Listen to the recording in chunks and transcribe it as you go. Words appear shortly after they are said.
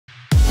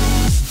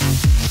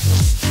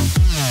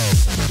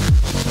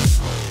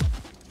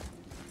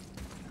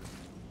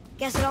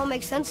Guess it all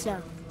makes sense now.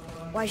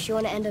 Why she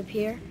want to end up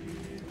here?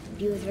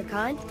 Be with her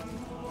kind?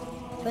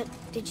 But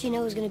did she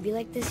know it was going to be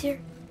like this here?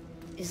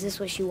 Is this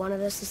what she wanted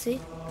us to see?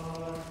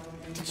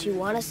 Did she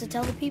want us to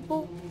tell the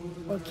people?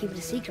 Or keep it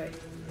a secret?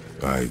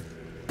 I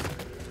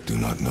do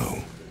not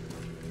know.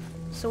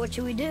 So what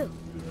should we do?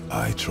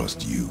 I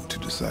trust you to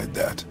decide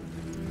that.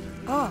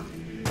 Oh.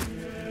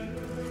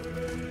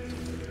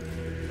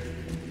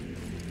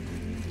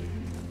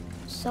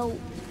 So,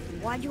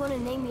 why'd you want to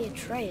name me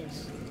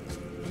Atreus?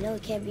 I know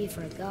it can't be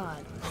for a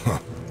god.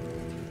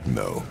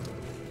 No.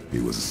 He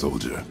was a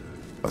soldier.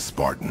 A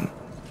Spartan.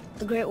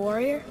 A great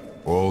warrior?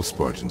 All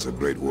Spartans are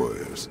great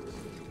warriors.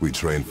 We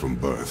trained from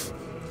birth.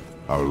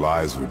 Our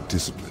lives were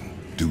discipline,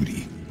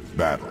 duty,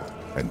 battle,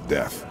 and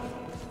death.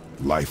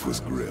 Life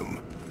was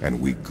grim, and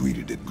we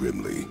greeted it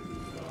grimly.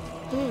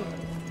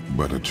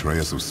 But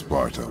Atreus of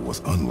Sparta was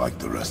unlike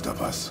the rest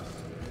of us.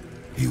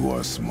 He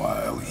wore a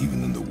smile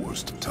even in the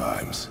worst of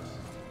times.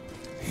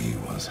 He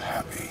was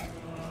happy.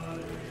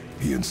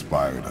 He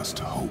inspired us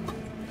to hope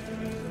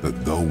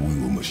that though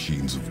we were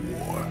machines of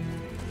war,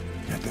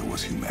 yet there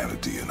was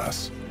humanity in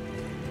us.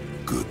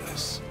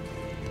 Goodness.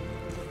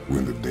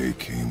 When the day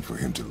came for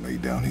him to lay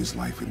down his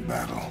life in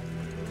battle,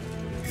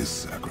 his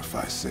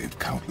sacrifice saved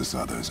countless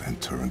others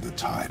and turned the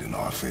tide in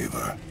our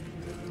favor.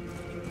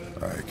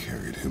 I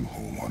carried him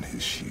home on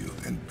his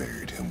shield and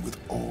buried him with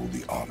all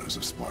the honors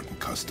of Spartan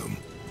custom.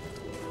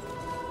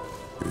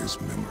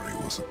 His memory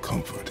was a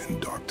comfort in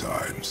dark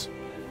times.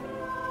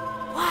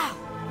 Wow!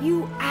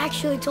 You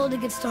actually told a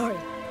good story.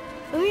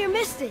 Mimir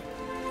missed it!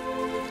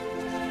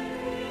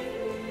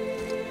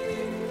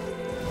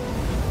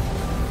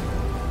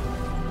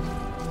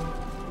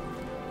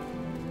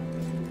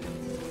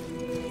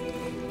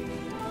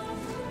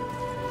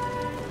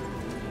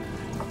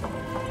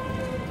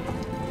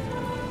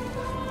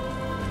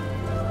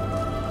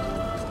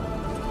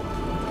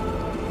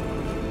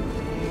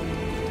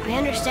 I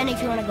understand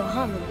if you want to go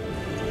home,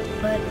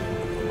 but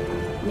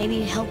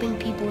maybe helping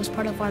people is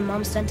part of why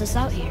Mom sent us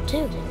out here,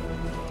 too.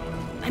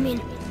 I mean,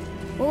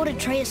 what would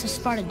Atreus of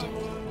Sparta do?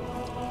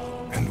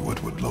 And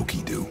what would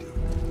Loki do?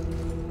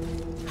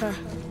 Huh.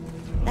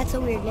 That's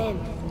a weird name.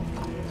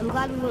 I'm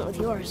glad we went with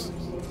yours.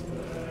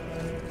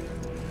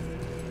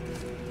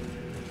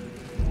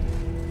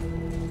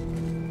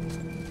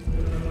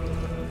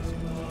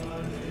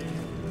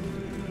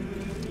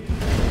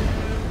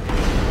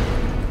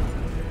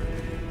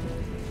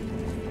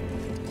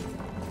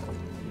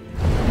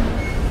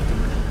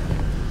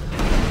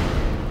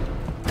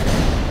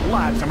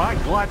 Lads, am I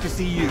glad to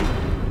see you.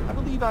 I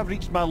believe I've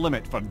reached my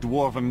limit for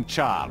dwarven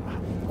charm.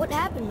 What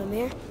happened,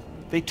 Mimir?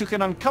 They took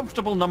an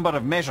uncomfortable number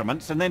of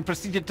measurements and then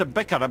proceeded to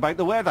bicker about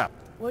the weather.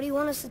 Where do you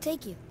want us to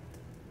take you?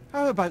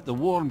 How about the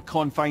warm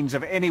confines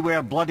of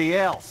anywhere bloody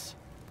else?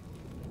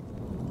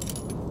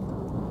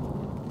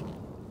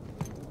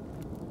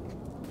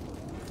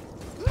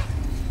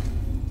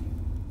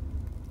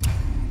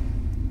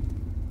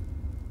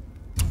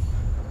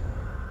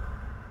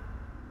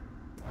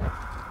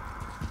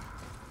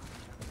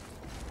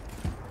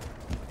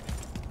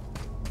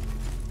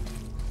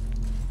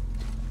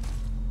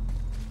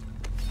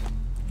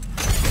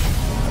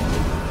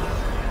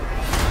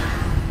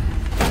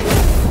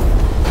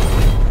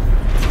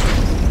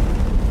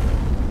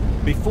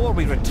 Before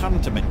we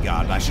return to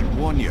Midgard, I should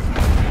warn you.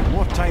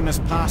 More time has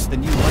passed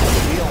than you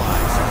likely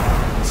realize.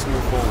 The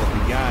snowfall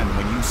that began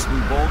when you slew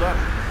Balder,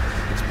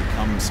 it's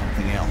become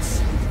something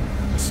else.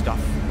 The stuff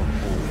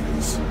of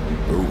omens.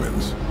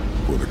 Omens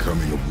for the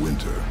coming of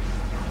winter.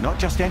 Not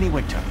just any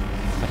winter,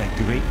 but a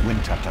great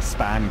winter to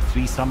span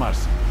 3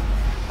 summers.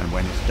 And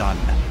when it's done,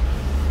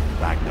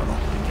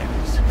 Ragnarok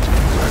begins.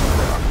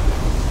 Ragnarok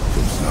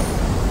from snow.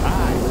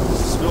 Aye,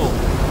 snow.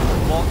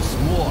 Lots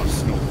more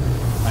snow.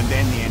 And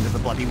then the end of the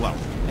bloody world.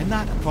 In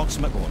that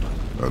approximate order.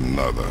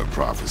 Another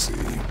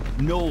prophecy.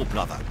 No,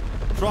 brother.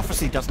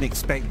 Prophecy doesn't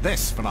expect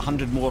this for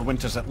 100 more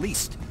winters at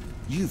least.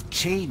 You've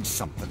changed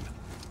something.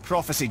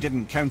 Prophecy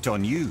didn't count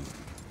on you.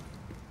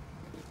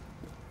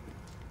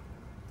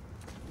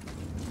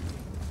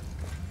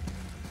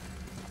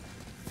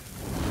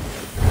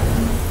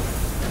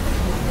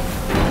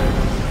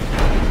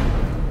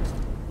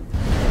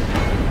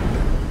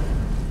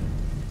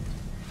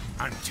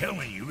 I'm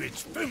telling you,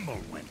 it's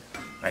Fimbulwinter.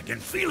 I can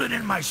feel it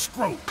in my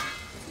scrote.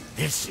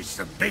 This is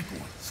the big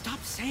one.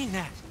 Stop saying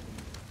that.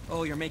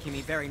 Oh, you're making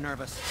me very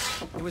nervous.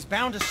 It was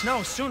bound to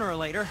snow sooner or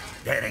later.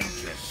 That ain't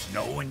just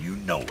snow and you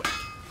know it.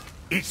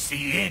 It's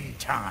the end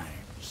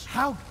times.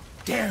 How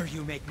dare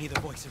you make me the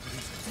voice of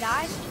reason?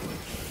 Guys?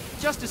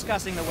 Just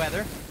discussing the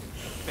weather.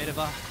 Bit of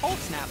a cold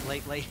snap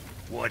lately.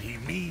 What he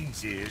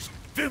means is,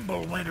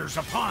 Fimbulwinter's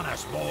upon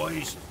us,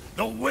 boys.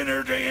 The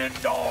winter to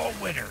end all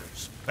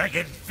winters. I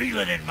can feel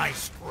it in my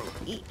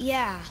scrote.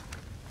 Yeah.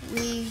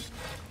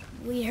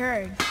 We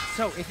heard.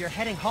 So, if you're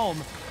heading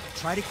home,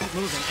 try to keep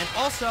moving. And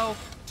also,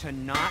 to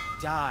not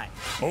die.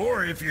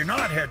 Or if you're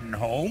not heading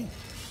home,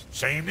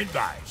 same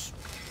advice.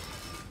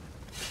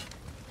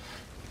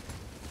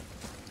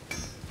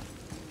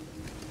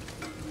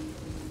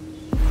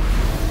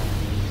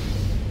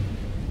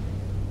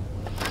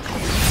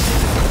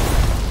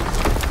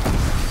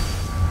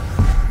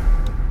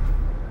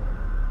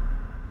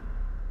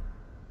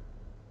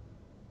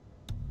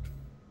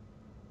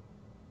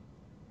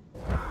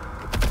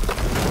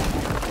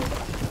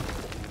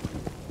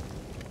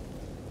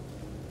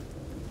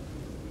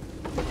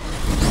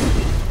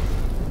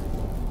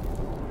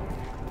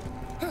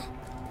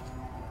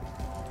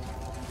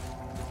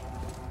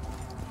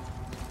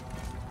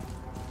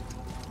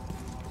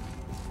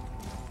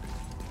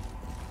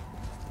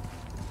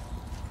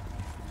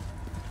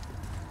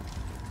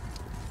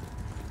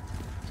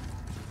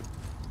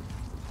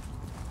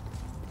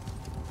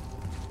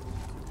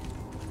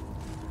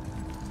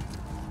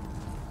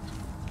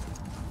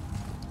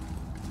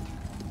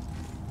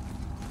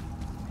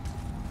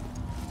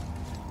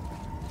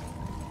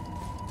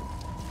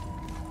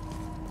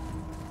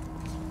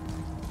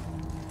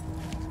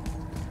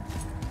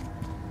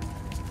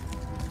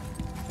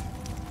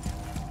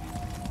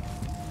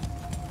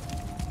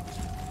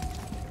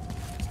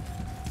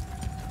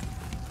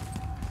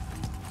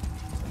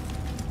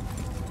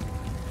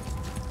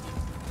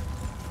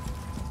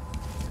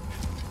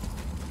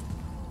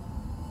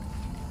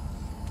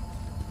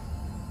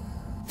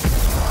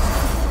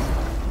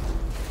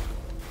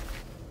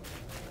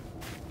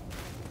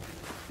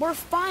 We're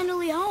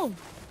finally home.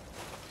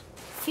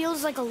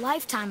 Feels like a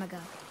lifetime ago.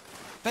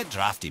 Bit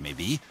drafty,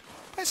 maybe.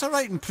 It's a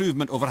right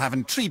improvement over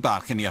having tree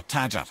bark in your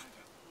tadger.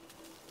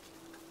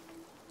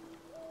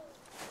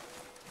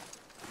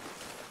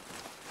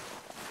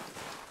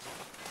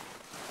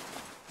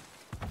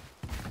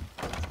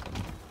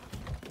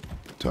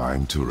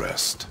 Time to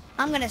rest.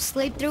 I'm gonna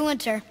sleep through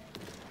winter.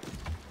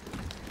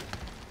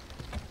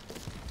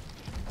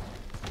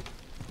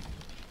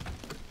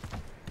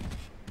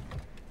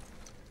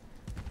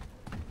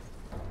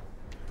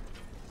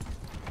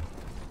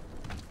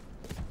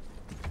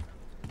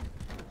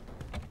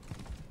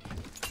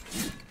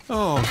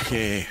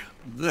 Okay,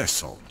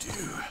 this'll do.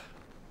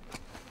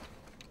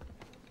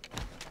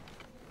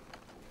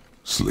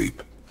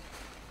 Sleep.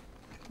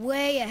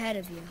 Way ahead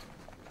of you.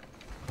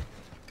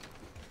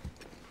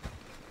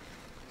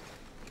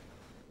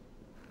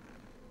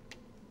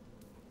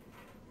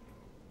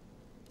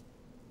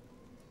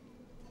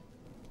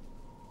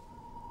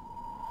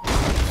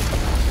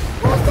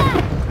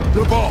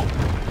 The ball!